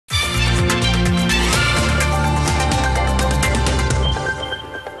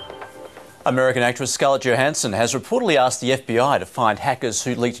American actress Scarlett Johansson has reportedly asked the FBI to find hackers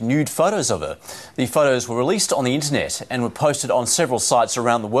who leaked nude photos of her. The photos were released on the internet and were posted on several sites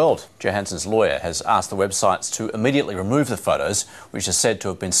around the world. Johansson's lawyer has asked the websites to immediately remove the photos, which are said to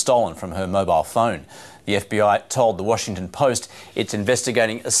have been stolen from her mobile phone. The FBI told the Washington Post it's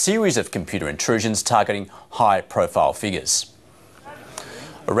investigating a series of computer intrusions targeting high-profile figures.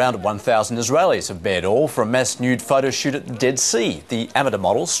 Around 1,000 Israelis have bared all for a mass nude photo shoot at the Dead Sea. The amateur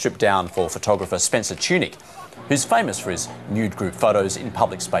model stripped down for photographer Spencer Tunick, who's famous for his nude group photos in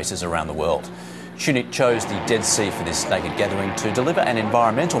public spaces around the world. Tunick chose the Dead Sea for this naked gathering to deliver an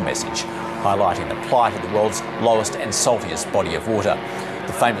environmental message, highlighting the plight of the world's lowest and saltiest body of water.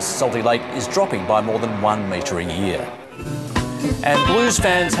 The famous salty lake is dropping by more than 1 metre a year. And blues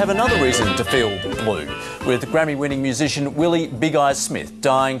fans have another reason to feel blue, with Grammy-winning musician Willie Big Eyes Smith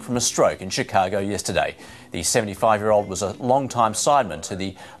dying from a stroke in Chicago yesterday. The 75-year-old was a long-time sideman to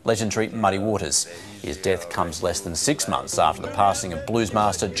the legendary Muddy Waters. His death comes less than 6 months after the passing of blues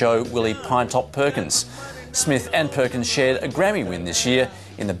master Joe Willie Pinetop Perkins. Smith and Perkins shared a Grammy win this year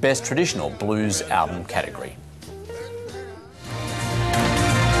in the Best Traditional Blues Album category.